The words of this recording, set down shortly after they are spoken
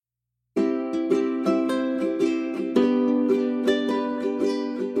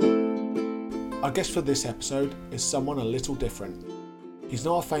Our guest for this episode is someone a little different. He's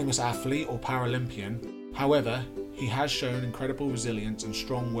not a famous athlete or Paralympian, however, he has shown incredible resilience and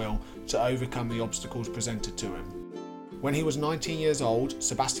strong will to overcome the obstacles presented to him. When he was 19 years old,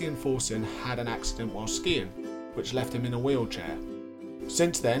 Sebastian Forsen had an accident while skiing, which left him in a wheelchair.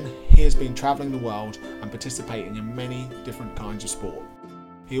 Since then, he has been travelling the world and participating in many different kinds of sport.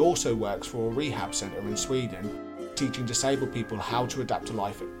 He also works for a rehab centre in Sweden, teaching disabled people how to adapt to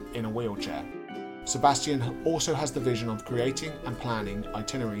life in a wheelchair. Sebastian also has the vision of creating and planning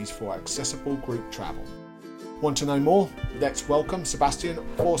itineraries for accessible group travel. Want to know more? Let's welcome Sebastian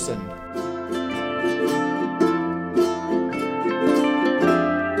Forsen.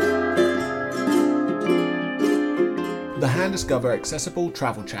 The Handiscover Accessible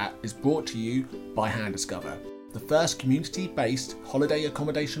Travel Chat is brought to you by Handiscover, the first community-based holiday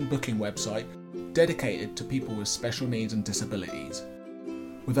accommodation booking website dedicated to people with special needs and disabilities.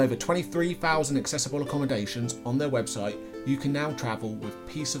 With over 23,000 accessible accommodations on their website, you can now travel with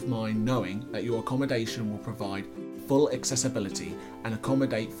peace of mind knowing that your accommodation will provide full accessibility and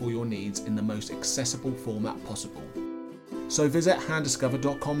accommodate for your needs in the most accessible format possible. So visit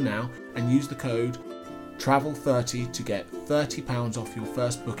handiscover.com now and use the code TRAVEL30 to get £30 off your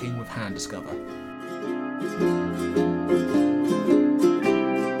first booking with Handiscover.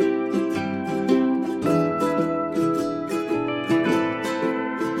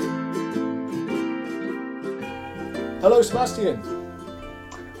 Hello, Sebastian.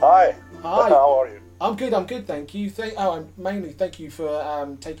 Hi. Hi. How are you? I'm good, thank you. Mainly thank you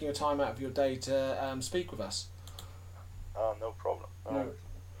for taking your time out of your day to speak with us. No problem. No.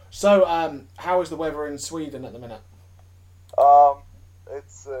 So, how is the weather in Sweden at the minute?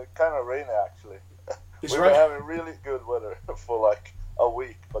 It's kind of rainy actually. It's We've rain- been having really good weather for like a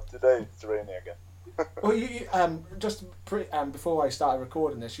week, but today it's raining again. Well, before I started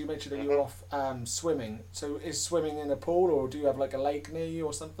recording this, you mentioned that you're off swimming. So, is swimming in a pool, or do you have like a lake near you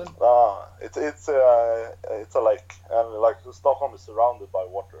or something? It's a lake, and like Stockholm is surrounded by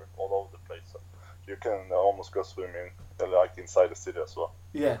water all over the place. So you can almost go swimming like inside the city as well.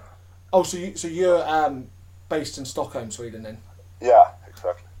 Yeah. Oh, so you're based in Stockholm, Sweden, then? Yeah,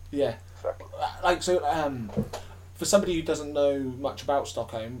 exactly. Yeah. Exactly. For somebody who doesn't know much about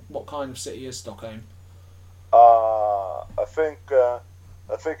Stockholm, what kind of city is Stockholm? I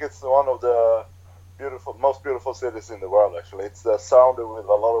think it's one of the most beautiful cities in the world. Actually, it's surrounded with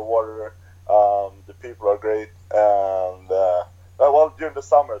a lot of water. The people are great, and well, during the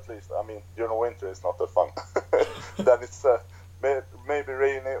summer at least. I mean, during the winter it's not that fun. Then it's maybe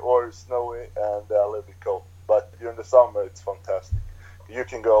rainy or snowy and a little bit cold. But during the summer it's fantastic. You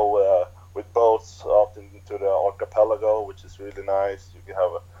can go with boats out into the archipelago, which is really nice. You can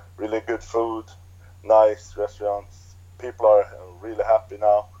have really good food, nice restaurants. People are really happy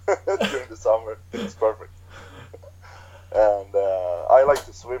now during the summer. It's perfect. And I like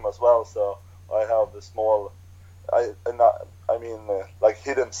to swim as well, so I have the small, like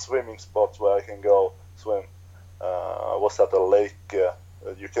hidden swimming spots where I can go swim. I was at a lake.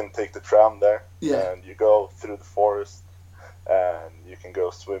 You can take the tram there, and you go through the forest, and you can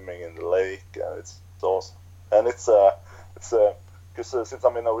go swimming in the lake, and it's awesome. And it's because since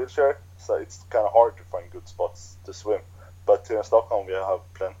I'm in a wheelchair, so it's kind of hard to find good spots to swim. But here in Stockholm we have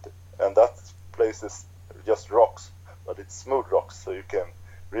plenty, and that place is just rocks, but it's smooth rocks, so you can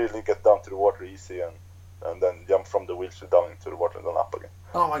really get down to the water easy, and then jump from the wheelchair down into the water and then up again.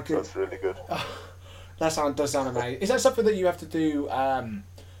 Oh my goodness. So it's really good. That does sound amazing. Is that something that you have to do?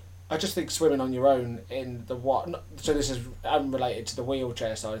 I just think swimming on your own in the water. So this is unrelated to the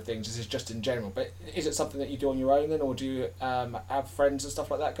wheelchair side of things. This is just in general. But is it something that you do on your own then, or do you have friends and stuff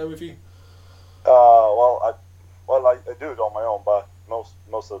like that go with you? I do it on my own, but most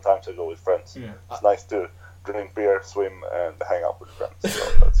of the times I go with friends. Yeah. It's nice to drink beer, swim, and hang out with friends.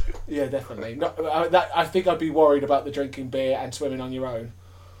 So that's good. Yeah, definitely. I think I'd be worried about the drinking beer and swimming on your own.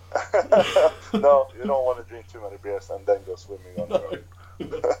 No, you don't want to drink too many beers and then go swimming on your own.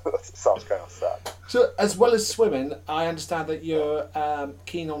 That sounds kind of sad. So, as well as swimming, I understand that you're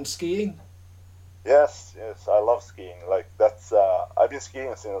keen on skiing. Yes, I love skiing. Like that's I've been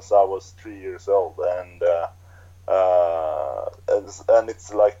skiing since I was 3 years old, and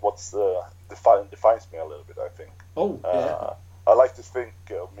it's like what's defines me a little bit, I think. Oh, yeah. I like to think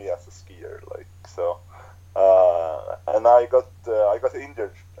of me as a skier, like so. And I got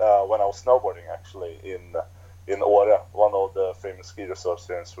injured when I was snowboarding actually in Åre, one of the famous ski resorts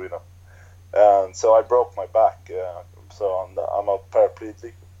here in Sweden. And so I broke my back. So I'm a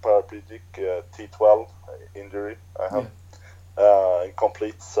paraplegic T12 injury. I have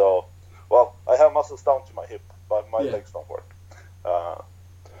incomplete. So, well, I have muscles down to my hip, but my legs don't work.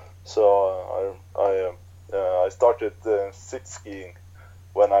 So I started sit skiing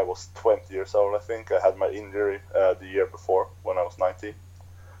when I was 20 years old. I think I had my injury the year before when I was 19.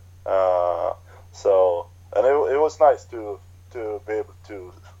 Uh, so and it was nice to be able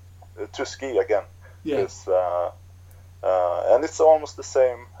to ski again, Yeah. because and it's almost the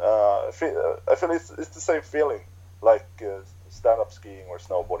same. I feel it's the same feeling like stand-up skiing or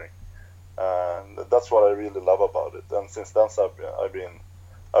snowboarding, and that's what I really love about it. And since then,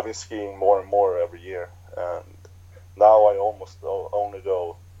 I've been skiing more and more every year, and now I almost only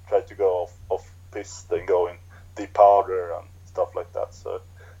try to go off piste and go in deep powder and stuff like that. So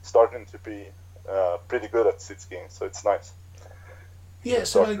starting to be pretty good at sit skiing, so it's nice. Yeah,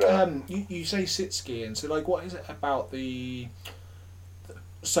 so Start like you say sit skiing, so like what is it about the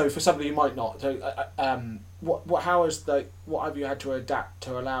so for somebody who might not, so what how is like what have you had to adapt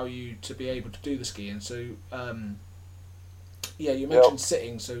to allow you to be able to do the skiing? So yeah, you yeah, mentioned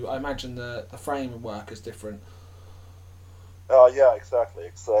sitting, so I imagine the framework is different. yeah, exactly.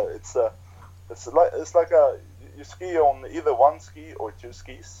 It's like a you ski on either one ski or two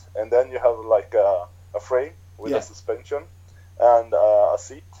skis, and then you have like a frame with a Yeah, suspension and a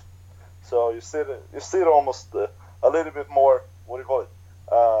seat. So you sit almost a little bit more. What do you call it?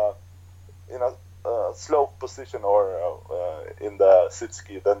 In a slope position or in the sit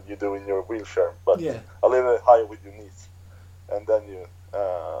ski than you do in your wheelchair, but yeah, a little higher with your knees, and then you.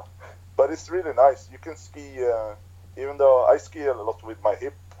 But it's really nice. You can ski, even though I ski a lot with my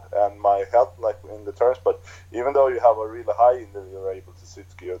hip and my head, like in the turns. But even though you have a really high in there, you're able to sit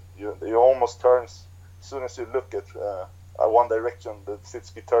ski. You almost turns as soon as you look at one direction. The sit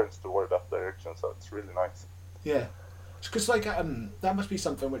ski turns toward that direction, so it's really nice. yeah. Because like that must be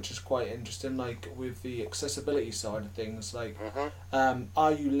something which is quite interesting, like with the accessibility side of things. Like, Hmm.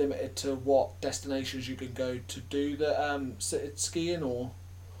 are you limited to what destinations you can go to do the skiing, or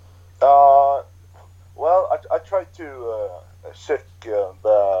Uh, Well, I try to check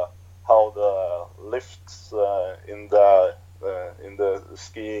the how the lifts in the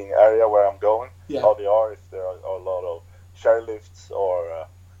skiing area where I'm going, yeah, how they are, if there are a lot of chair lifts or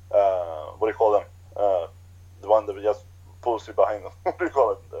what do you call them? The one that just pulls you behind them. What do you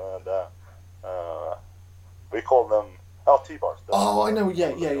call it? We call them T-bars. That's oh, I know, what yeah,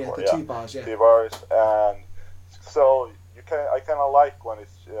 I'm yeah, looking yeah, for. the Yeah, T bars, yeah, T-bars, and so I kind of like when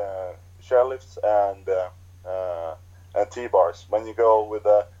it's chairlifts and T-bars. When you go with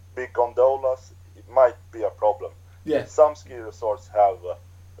big gondolas, it might be a problem. yeah, Some ski resorts have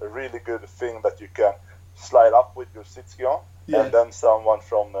a really good thing that you can slide up with your sit ski on, yeah, and then someone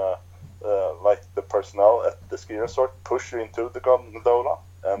from like the personnel at the ski resort push you into the gondola,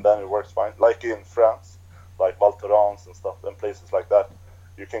 and then it works fine. Like in France, like Val Thorens and stuff, and places like that,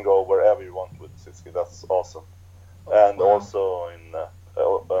 you can go wherever you want with the sit ski. That's awesome. And wow, also in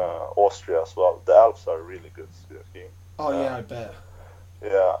Austria as well. The Alps are really good skiing. oh Uh, yeah, I bet.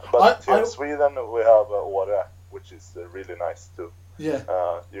 yeah, but here in I Sweden we have Åre, which is really nice too. yeah,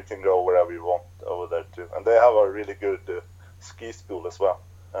 You can go wherever you want over there too, and they have a really good ski school as well,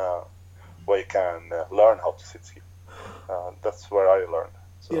 where you can learn how to sit ski. That's where I learned,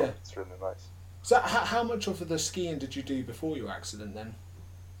 so yeah. it's really nice. So how much of the skiing did you do before your accident then?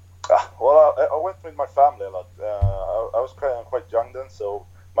 Well, I went with my family a lot. I was quite young then, so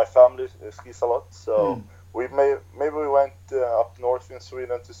my family skis a lot. So Hmm. maybe we went up north in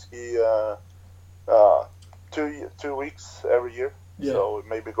Sweden to ski uh, 2 weeks every year. Yeah, So we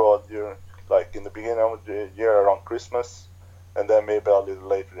maybe go during like in the beginning of the year around Christmas, and then maybe a little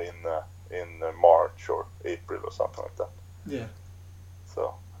later in March or April or something like that. yeah.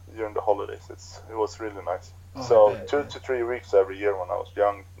 So during the holidays, it was really nice. Oh, I So bet. 2 to 3 weeks every year when I was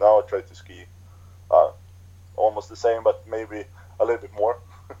young. Now I try to ski uh, almost the same, but maybe a little bit more.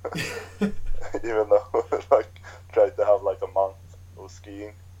 Yeah. Even though like try to have like a month of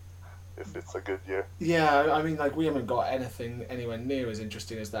skiing if it's a good year. Yeah, I mean, like we haven't got anything anywhere near as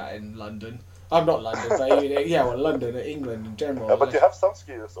interesting as that in London. I'm not London, but yeah, well, London, England in Yeah, general. but Like, you have some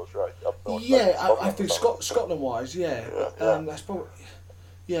ski resorts right up north, like yeah, I Scotland or think something. Scotland wise, yeah, Yeah, but yeah. that's probably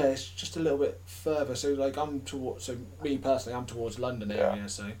yeah, it's just a little bit further. So like I'm towards, so me personally, I'm towards London Yeah. area.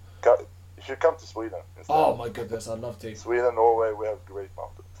 So You should come to Sweden instead. oh my goodness, I'd love to. Sweden, Norway, we have great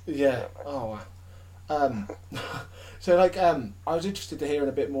mountains. Yeah. Yeah, nice. Oh. Wow. Um, so like I was interested to hear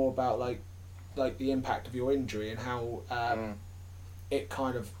a bit more about like the impact of your injury and how Mm. it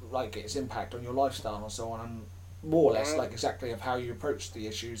kind of like its impact on your lifestyle and so on, and more or less Mm. like exactly of how you approach the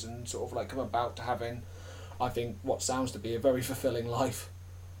issues and sort of like come about to having, I think, what sounds to be a very fulfilling life.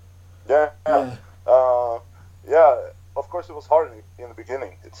 Yeah, yeah. Yeah, Uh, yeah, of course it was hard in the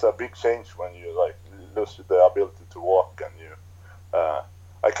beginning. It's a big change when you like lose the ability to walk and you uh,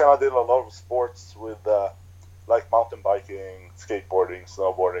 I kind of did a lot of sports with like mountain biking, skateboarding,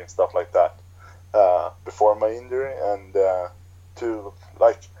 snowboarding, stuff like that before my injury, and to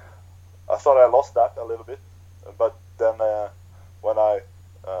like I thought I lost that a little bit, but then when I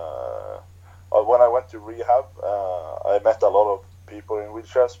when I went to rehab, I met a lot of people in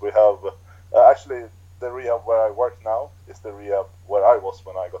wheelchairs. We have actually the rehab where I work now is the rehab where I was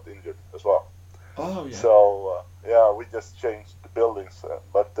when I got injured as well. Oh yeah. So yeah, we just changed the buildings,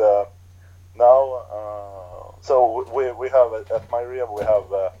 but now so we have at my rehab we have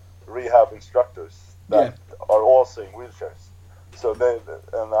rehab instructors that are also in wheelchairs. So they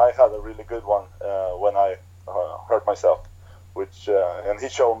and I had a really good one when I hurt myself, which and he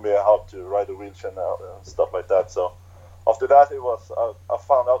showed me how to ride a wheelchair now and stuff like that. So after that, it was I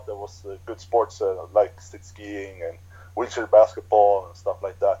found out there was good sports like stick skiing and wheelchair basketball and stuff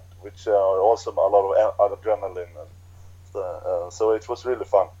like that, which are also a lot of adrenaline. And, so it was really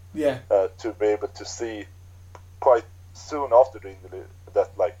fun. Yeah. To be able to see quite soon after the injury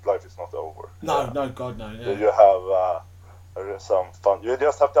that like life is not over. No, God, no. Yeah. You have some fun. You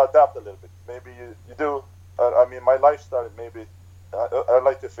just have to adapt a little bit. Maybe you do. I mean, my lifestyle maybe I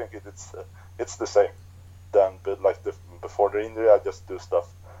like to think it's the same. Then, but like before the injury, I just do stuff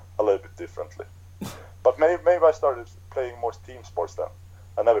a little bit differently. But maybe I started playing more team sports then.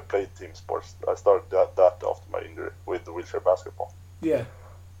 I never played team sports. I started that after my injury with the wheelchair basketball. Yeah.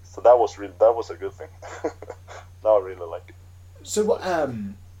 So that was a good thing. Now I really like it. So what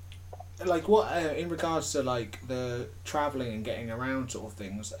like what in regards to like the traveling and getting around sort of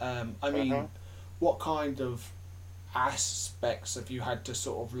things, I mean, what kind of aspects have you had to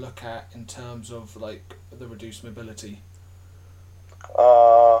sort of look at in terms of like the reduced mobility?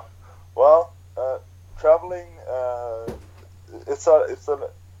 Well, traveling, it's a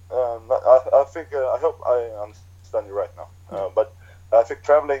I think I hope I understand you right now, but I think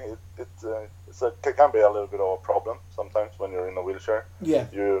traveling it can be a little bit of a problem sometimes when you're in a wheelchair. Yeah.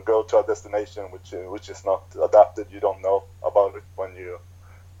 You go to a destination which is not adapted. You don't know about it when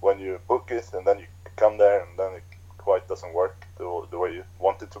you book it, and then you come there and then it quite doesn't work the way you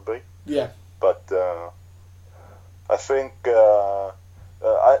want it to be. Yeah. But I think I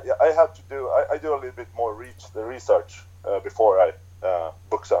have to do I do a little bit more research before I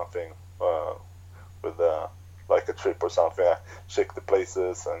book something with like a trip or something. I check the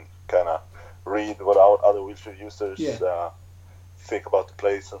places and kind of read what other wheelchair users think about the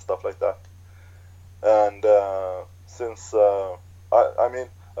place and stuff like that. And since I mean,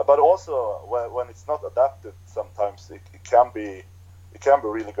 but also when it's not adapted, sometimes it can be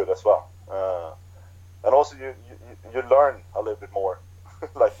really good as well. And also you learn a little bit more,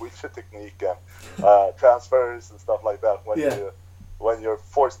 like wheelchair technique and transfers and stuff like that when you're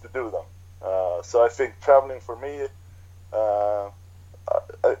forced to do them. So I think traveling for me,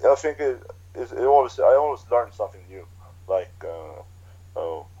 I think I always learn something new. Like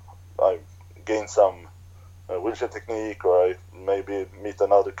I gain some wheelchair technique, or I maybe meet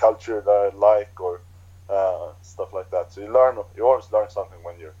another culture that I like, or stuff like that. So you always learn something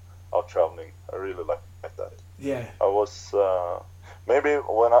when you're out traveling. I really like that. Yeah. I was maybe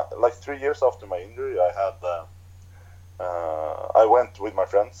when like 3 years after my injury, I went with my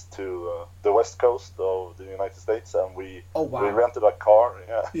friends to the west coast of the United States, and we rented a car.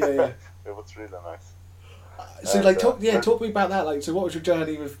 Yeah. It was really nice. So and, like talk to me about that. Like, so what was your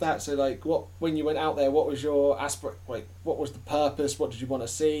journey with that? So like, when you went out there, what was your what was the purpose? What did you want to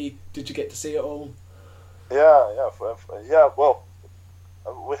see? Did you get to see it all? Yeah. Well,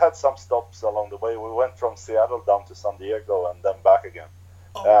 we had some stops along the way. We went from Seattle down to San Diego and then back again.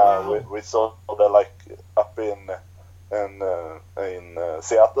 Wow. We saw the like up in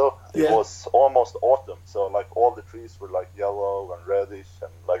Seattle. It was almost autumn, so like all the trees were like yellow and reddish,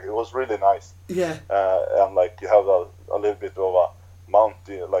 and like it was really nice. Yeah. And like you have a little bit of a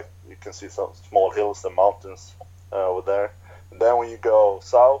mountain, like you can see some small hills and mountains over there. And then when you go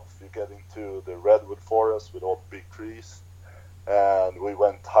south, you get into the redwood forest with all big trees. And we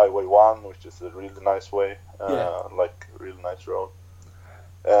went Highway 1, which is a really nice way, like a really nice road.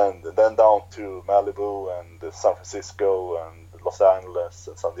 And then down to Malibu and San Francisco and Los Angeles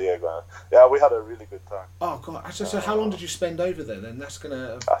and San Diego. Yeah, we had a really good time. Oh god! So how long did you spend over there then? That's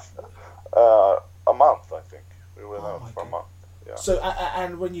gonna a month, I think. We went out for a month. Yeah. So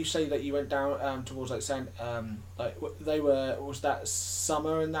and when you say that you went down towards like was that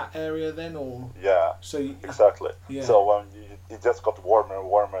summer in that area then, or? Yeah. So exactly. Yeah. So when it just got warmer and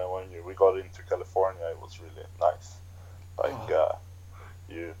warmer when we got into California, it was really nice. Like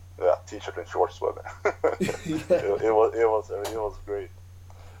t-shirt and shorts weather. It was great.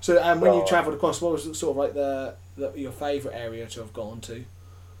 So when you travelled across, what was sort of like your favourite area to have gone to?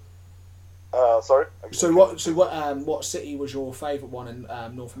 Sorry. So what city was your favourite one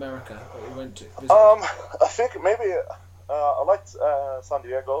in North America that we went to? I think maybe I liked San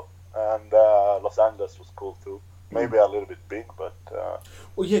Diego, and Los Angeles was cool too. Maybe a little bit big, but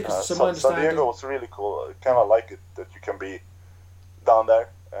well, yeah, because my San understanding, Diego was really cool. I kind of like it that you can be down there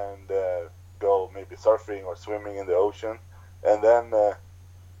and go maybe surfing or swimming in the ocean, and then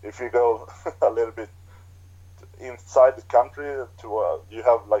if you go a little bit inside the country to you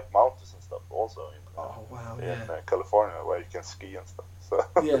have like mountains and stuff also in California where you can ski and stuff. So,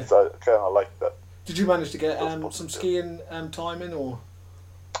 Yeah. so I kind of like that. Did you manage to get some skiing time in, or?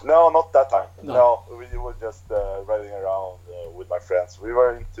 No, not that time. No. No, we were just riding around with my friends. We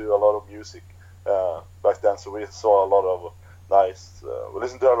were into a lot of music back then, so we saw a lot of nice. We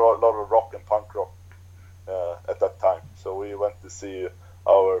listened to a lot of rock and punk rock at that time. So we went to see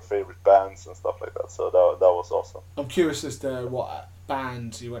our favorite bands and stuff like that. So that was awesome. I'm curious as to what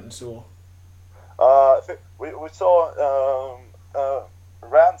bands you went and saw. I think we saw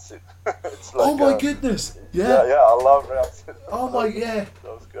Rancid. It's like, oh my goodness! Yeah. I love Rancid. Oh my yeah.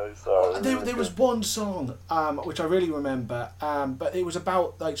 Those guys are. There was one song which I really remember, but it was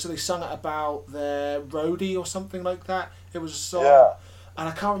about so they sung it about their roadie or something like that. It was a song, and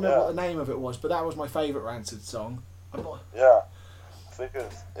I can't remember what the name of it was, but that was my favourite Rancid song. Yeah. I think I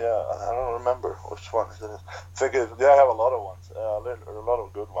don't remember which one it is. I think they have a lot of ones, a lot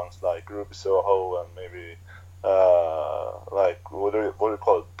of good ones like Ruby Soho and maybe like what do you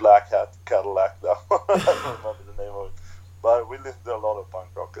call it, Black Hat Cadillac. That one. I don't remember the name of it, but we listened to a lot of punk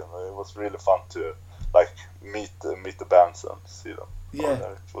rock and it was really fun to like meet the bands and see them.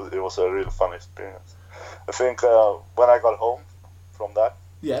 Yeah, it was a really fun experience. I think when I got home from that,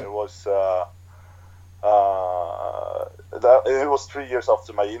 it was. It was 3 years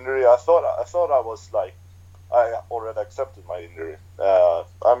after my injury. I thought I was like I already accepted my injury.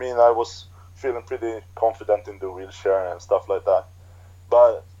 I mean, I was feeling pretty confident in the wheelchair and stuff like that.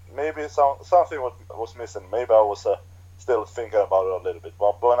 But maybe something was missing. Maybe I was still thinking about it a little bit.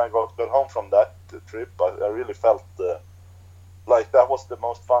 But when I got home from that trip, I really felt like that was the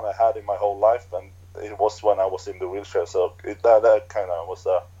most fun I had in my whole life, and it was when I was in the wheelchair. So that kind of was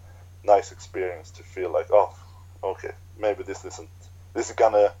a nice experience to feel like, oh, okay, maybe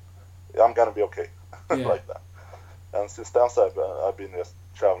I'm gonna be okay, like that. And since then, I've been just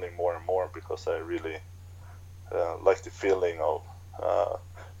traveling more and more because I really like the feeling of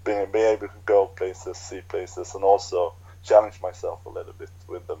being able to go places, see places, and also challenge myself a little bit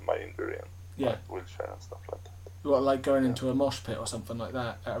with my injury and my wheelchair and stuff like that. What, like going into a mosh pit or something like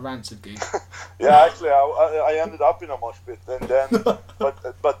that at a Rancid gig? Yeah, actually, I ended up in a mosh pit, and then,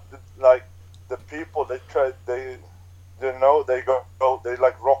 but like the people they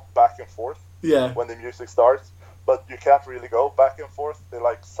like rock back and forth. Yeah. When the music starts, but you can't really go back and forth. They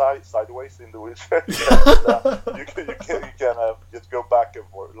like sideways in the wheelchair. You can just go back and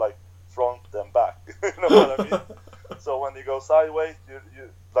forth, like front and back. You know what I mean? So when you go sideways, you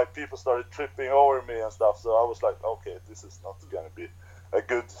like people started tripping over me and stuff. So I was like, okay, this is not going to be a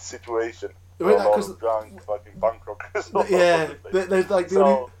good situation. Wait, a lot of drunk fucking punk rockers. Yeah, there's like the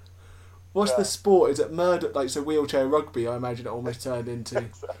only. What's the sport? Is it murder? Like, so wheelchair rugby, I imagine it almost turned into.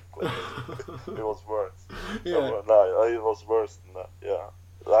 Exactly. It was worse. Yeah. No, it was worse than that. Yeah.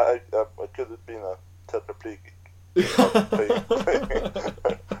 I could have been a tetraplegic. Playing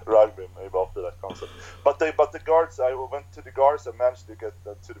rugby maybe after that concert. But the guards, I went to the guards and managed to get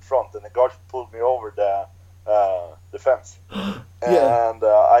to the front, and the guards pulled me over the fence. And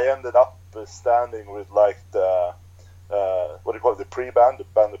I ended up standing with like the what do you call it, the pre-band, the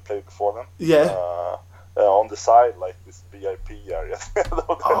band that played before them. Yeah. On the side, like this VIP area.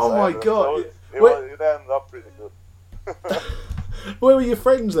 Oh my god! So it ended up pretty good. Where were your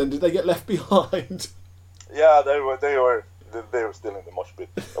friends then? Did they get left behind? Yeah, they were still in the mosh pit.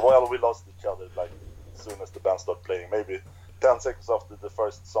 Well, we lost each other like as soon as the band started playing. Maybe 10 seconds after the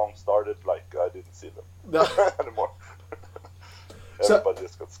first song started, like I didn't see them anymore. Everybody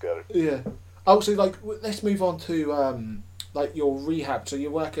just got scared. Yeah. Oh, so like, let's move on to like your rehab. So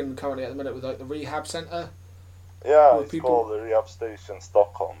you're working currently at the minute with like the rehab centre. Yeah, it's called the Rehab Station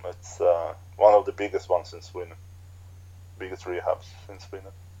Stockholm. It's one of the biggest ones in Sweden. Biggest rehabs in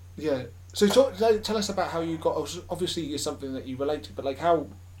Sweden. Yeah. So tell us about how you got. Obviously, it's something that you relate to, but like, how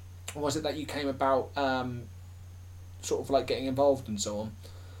was it that you came about, sort of like getting involved and so on?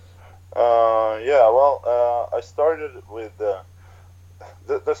 I started with.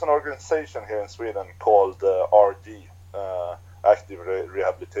 There's an organization here in Sweden called RD, Active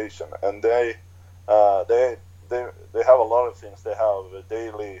Rehabilitation, and they have a lot of things. They have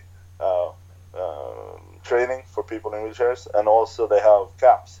daily training for people in wheelchairs, and also they have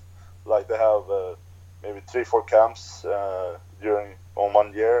camps. like they have maybe 3-4 camps during on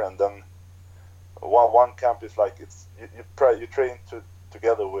 1 year, and then one camp is like it's you train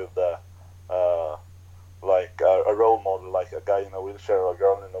together with like a role model, like a guy in a wheelchair or a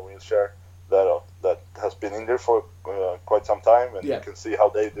girl in a wheelchair that has been in there for quite some time, and you can see how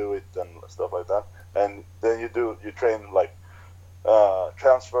they do it and stuff like that. And then you train like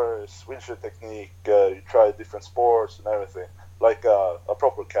transfers, wheelchair technique. You try different sports and everything, like a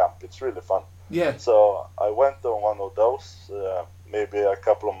proper camp. It's really fun. Yeah. So I went on one of those maybe a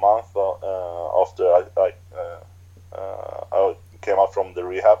couple of months after I came out from the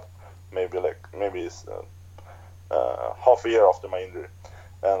rehab. Maybe it's half a year after my injury,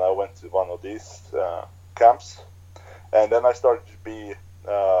 and I went to one of these camps, and then I started to be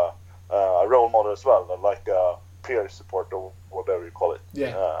a role model as well, like a peer support or whatever you call it.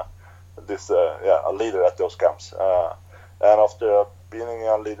 Yeah. A leader at those camps. And after being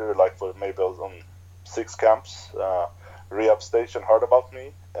a leader, like for maybe on 6 camps, rehab station heard about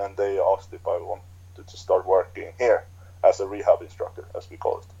me, and they asked if I wanted to start working here as a rehab instructor, as we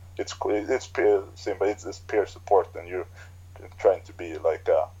call it. It's peer simple. It's peer support, and you're trying to be like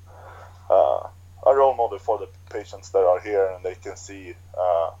a role model for the patients that are here, and they can see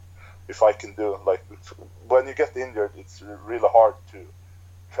if I can do, like, when you get injured, it's really hard to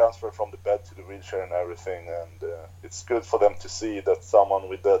transfer from the bed to the wheelchair and everything, and it's good for them to see that someone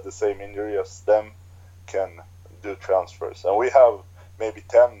with the same injury as them can do transfers. And we have maybe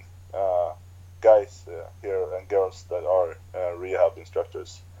 10 guys here and girls that are rehab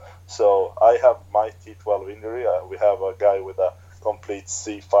instructors. So I have my T12 injury. We have a guy with a complete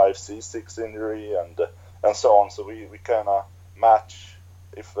C5, C6 injury, and so on. So we kind of match.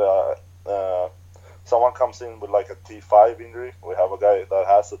 If someone comes in with like a T5 injury, we have a guy that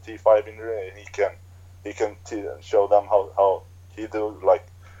has a T5 injury, and he can show them how he do like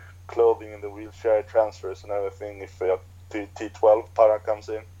clothing in the wheelchair, transfers and everything. If a T12 para comes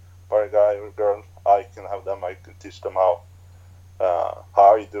in, para guy or girl, I can teach them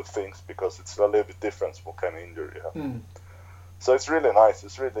how you do things, because it's a little bit different what kind of injury you have. So it's really nice.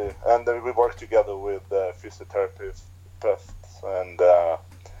 It's really, and then we work together with physiotherapists and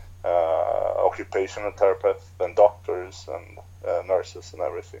occupational therapists and doctors and nurses and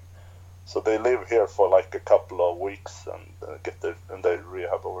everything. So they live here for like a couple of weeks and they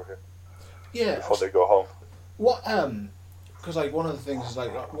rehab over here. Yeah. Before they go home. What because like one of the things is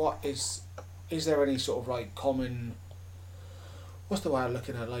like what is there any sort of like common, what's the way of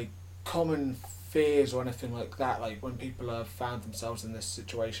looking at, like common fears or anything like that, like when people have found themselves in this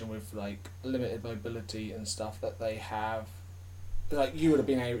situation with like limited mobility and stuff that they have, like you would have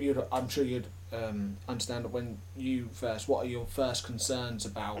been able, I'm sure you'd understand when you first, what are your first concerns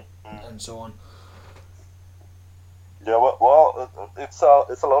about and so on. Yeah, well it's a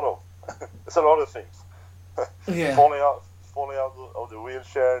lot of it's a lot of things. Yeah. falling out of the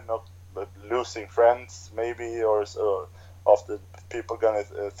wheelchair, not losing friends maybe, or after people gonna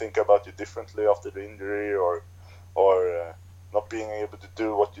think about you differently after the injury, or not being able to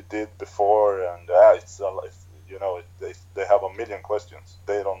do what you did before, and they have a million questions.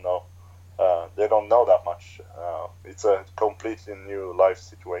 They don't know that much. It's a completely new life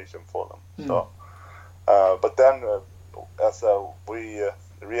situation for them. So but then as we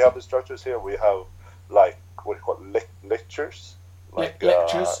rehab instructors here, we have like what you call lectures, like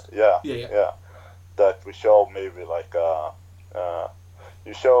lectures. Yeah, that we show maybe like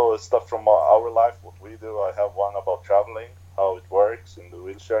you show stuff from our life, what we do. I have one about traveling, how it works in the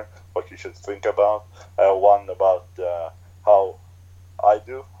wheelchair, what you should think about. I have one about how I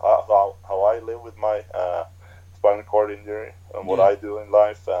do, how I live with my spinal cord injury, and what I do in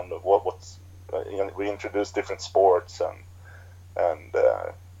life, and what's we introduce different sports and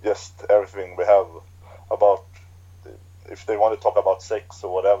just everything we have about. If they want to talk about sex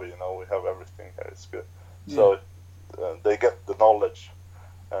or whatever, we have everything here. It's good. Yeah. So they get the knowledge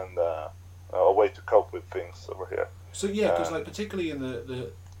and a way to cope with things over here. So yeah, because like particularly in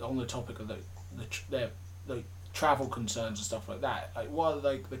the on the topic of the travel concerns and stuff like that, like what are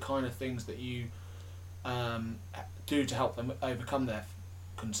like the kind of things that you do to help them overcome their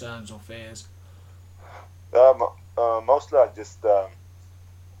concerns or fears? Mostly I just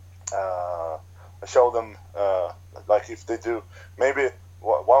show them like if they do, maybe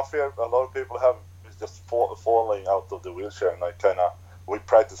one fear a lot of people have is just falling out of the wheelchair, and we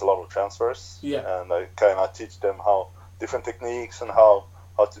practice a lot of transfers, and I kind of teach them how different techniques and how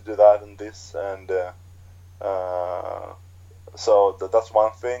to do that and this, and so that's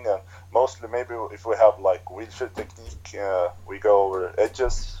one thing. And mostly maybe if we have like wheelchair technique, we go over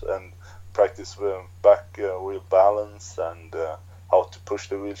edges and practice back wheel balance and how to push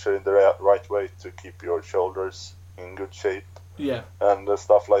the wheelchair in the right way to keep your shoulders in good shape. Yeah. And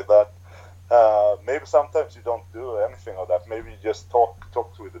stuff like that. Maybe sometimes you don't do anything of that. Maybe you just talk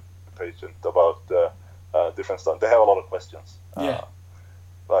with the patient about different stuff. They have a lot of questions. Yeah.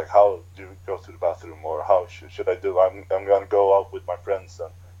 Like, how do you go to the bathroom, or how should I do? I'm going to go out with my friends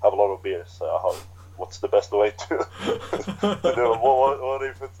and have a lot of beers. What's the best way to to do it? What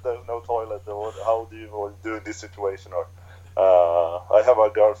if there's no toilet? Or how do you do in this situation? Or I have a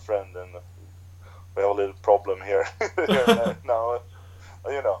girlfriend and we have a little problem here now.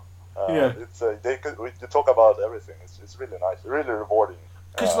 Yeah. It's we talk about everything. It's really nice, really rewarding.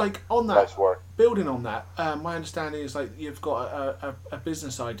 Because on that, nice work. Building on that, my understanding is you've got a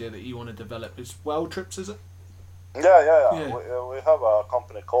business idea that you want to develop. It's World Trips, is it? Yeah. We have a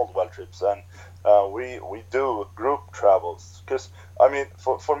company called Well Trips, and we do group travels. Because I mean,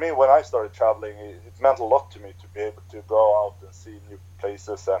 for me, when I started traveling, it meant a lot to me to be able to go out and see new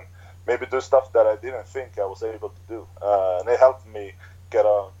places and maybe do stuff that I didn't think I was able to do. And it helped me get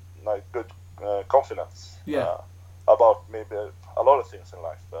a good confidence about maybe a lot of things in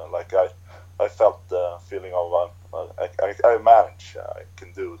life. I felt the feeling of I manage. I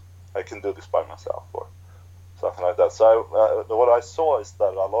can do this by myself, or something like that. So what I saw is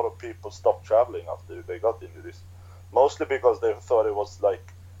that a lot of people stopped traveling after they got into this, mostly because they thought it was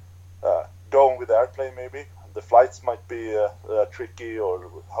going with the airplane. Maybe the flights might be tricky,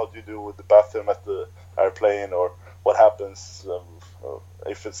 or how do you do with the bathroom at the airplane, or what happens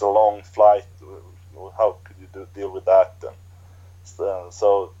if it's a long flight? How could you deal with that? And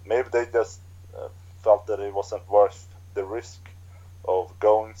so maybe they just felt that it wasn't worth the risk of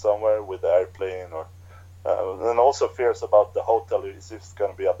going somewhere with the airplane, or and also fears about the hotel, is it's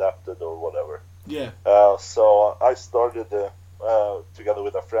going to be adapted or whatever. Yeah. So I started together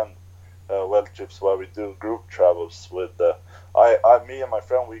with a friend, Well Trips, where we do group travels with me and my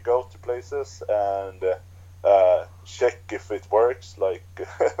friend. We go to places and check if it works, like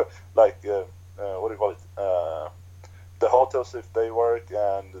what do you call it? The hotels, if they work,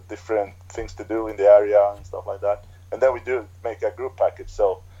 and different things to do in the area and stuff like that. And then we do make a group package,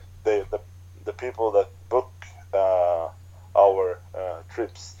 so the people that book our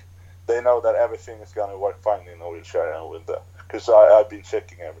trips, they know that everything is going to work fine in a wheelchair, and because I've been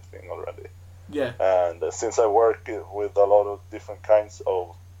checking everything already. Yeah. And since I work with a lot of different kinds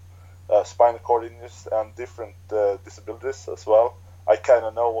of spinal cord injuries and different disabilities as well, I kind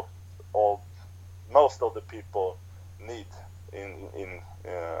of know what most of the people need in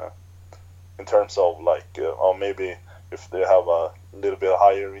terms of or maybe if they have a little bit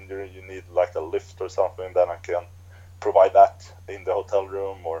higher injury, you need like a lift or something, then I can provide that in the hotel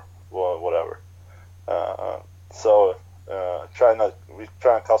room or whatever. So we try and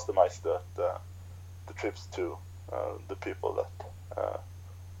customize the trips to the people that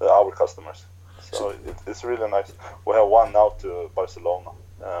our customers. So it's really nice. We have one now to Barcelona,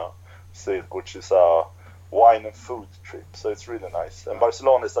 which is a wine and food trip. So it's really nice. And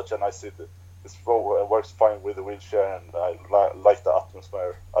Barcelona is such a nice city. It works fine with the wheelchair, and I like the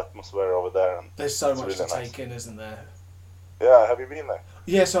atmosphere over there. And there's so much really to nice. take in, isn't there? Yeah, have you been there?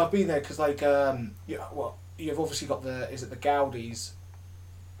 Yeah, so I've been there because you've obviously got the Gaudis.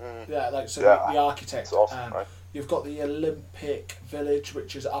 Yeah, the architect. It's awesome, right? You've got the Olympic Village,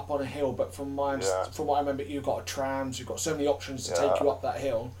 which is up on a hill, but from what I remember, you've got trams. You've got so many options to take you up that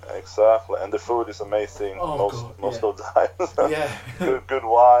hill. Exactly, and the food is amazing most of the time. Yeah. good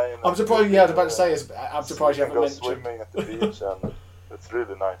wine. I'm surprised. I was about to say, I'm surprised you haven't mentioned. Swimming at the beach, and it's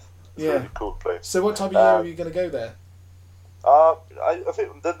really nice. It's a really cool place. So, what time of year are you going to go there? I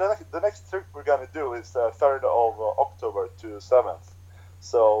think the next trip we're gonna do is 3rd of October to 7th.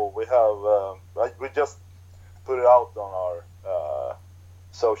 So we have we just put it out on our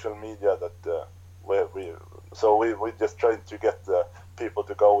social media that we just trying to get people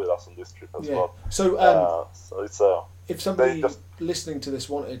to go with us on this trip as well. So so it's if somebody listening to this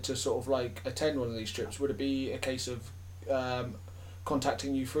wanted to sort of attend one of these trips, would it be a case of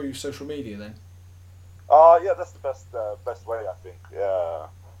contacting you through social media then? Yeah, that's the best way, I think.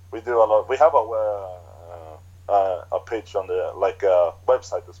 We do a lot. We have a page on the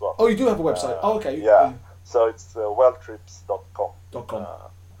website as well. Oh, you do have a website. Okay. Yeah. So it's welltrips.com. .com.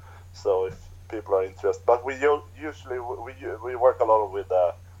 So if people are interested, but we usually we work a lot with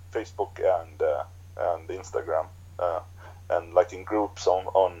Facebook and Instagram, and in groups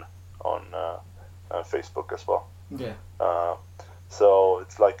on Facebook as well. Yeah. So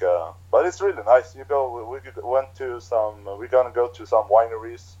it's but it's really nice. We're gonna go to some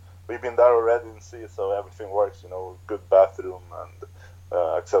wineries. We've been there already and see, so everything works. Good bathroom and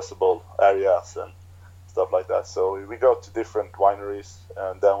accessible areas, and stuff like that. So we go to different wineries,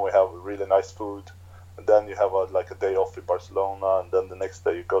 and then we have really nice food. And then you have a day off in Barcelona, and then the next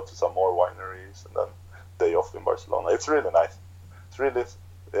day you go to some more wineries, and then day off in Barcelona. It's really nice. It's really,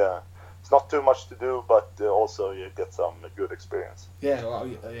 yeah. It's not too much to do, but also you get some good experience. Yeah, well,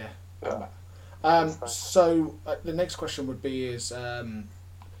 yeah. So the next question would be is,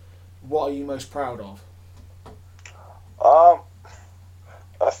 what are you most proud of?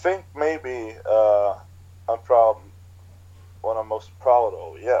 I think maybe I'm proud. What I'm most proud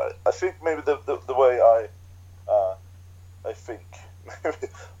of, yeah. I think maybe the way I think, maybe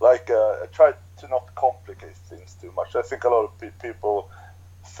I try to not complicate things too much. I think a lot of people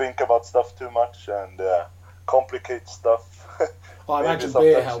think about stuff too much and complicate stuff. I imagine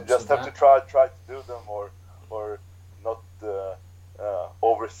beer helps. You just have to try to do them or not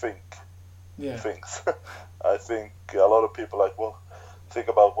overthink things. I think a lot of people think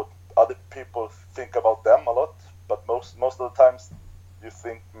about what other people think about them a lot, but most of the times you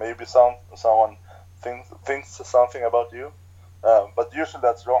think maybe someone thinks something about you, but usually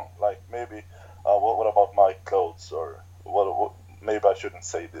that's wrong. Like maybe what about my clothes, or what maybe I shouldn't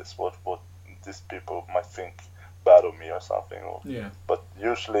say this. What these people might think bad of me or something. But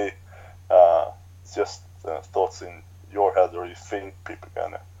usually it's just thoughts in your head, or you think people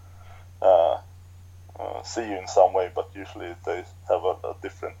can see you in some way, but usually they have a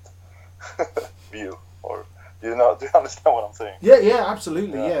different view. Or do you understand what I'm saying? Yeah,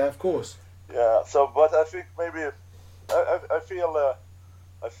 absolutely. Yeah, of course. Yeah. So, but I think maybe I feel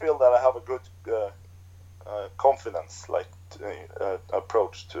that I have a good confidence,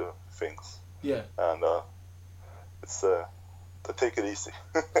 approach to things. Yeah. And it's to take it easy.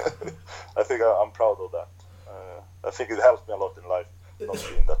 I think I'm proud of that. I think it helps me a lot in life, not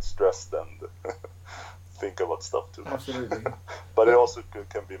being that stressed and think about stuff too much. Absolutely. But it also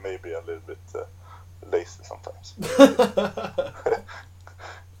can be maybe a little bit lazy sometimes.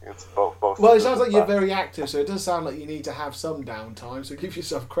 It's both. Well, it sounds like you're very active, so it does sound like you need to have some downtime, so give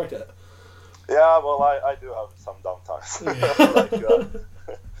yourself credit. Yeah, well, I do have some downtime.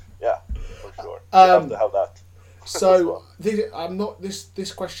 Yeah, for sure. You have to have that. So I'm not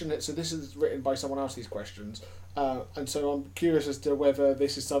this question. So this is written by someone else. These questions, and so I'm curious as to whether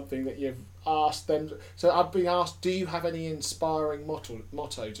this is something that you've asked them. So I've been asked, do you have any inspiring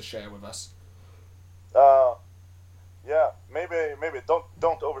motto to share with us? Yeah, maybe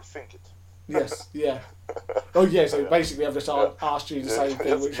don't overthink it. Yes, yeah. Oh yeah. So basically, I've just asked you the same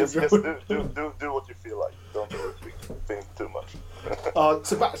thing. Just do what you feel like. Don't overthink too much.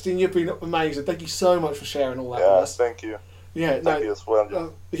 Sebastian, you've been amazing. Thank you so much for sharing all that with us. Thank you. Yeah, thank you as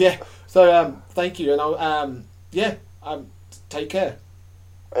well. Yeah. So thank you, and I'll take care.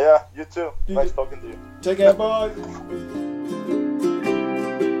 Yeah, you too. Nice talking to you. Take care. Bye.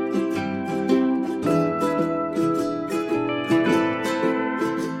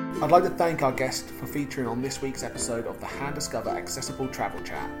 I'd like to thank our guest for featuring on this week's episode of the Handiscover Accessible Travel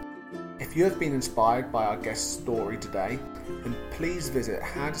Chat. If you have been inspired by our guest's story today, then please visit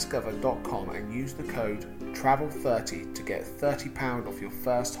handiscover.com and use the code TRAVEL30 to get £30 off your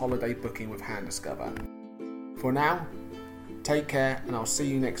first holiday booking with Handiscover. For now, take care and I'll see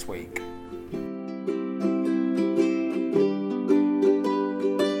you next week.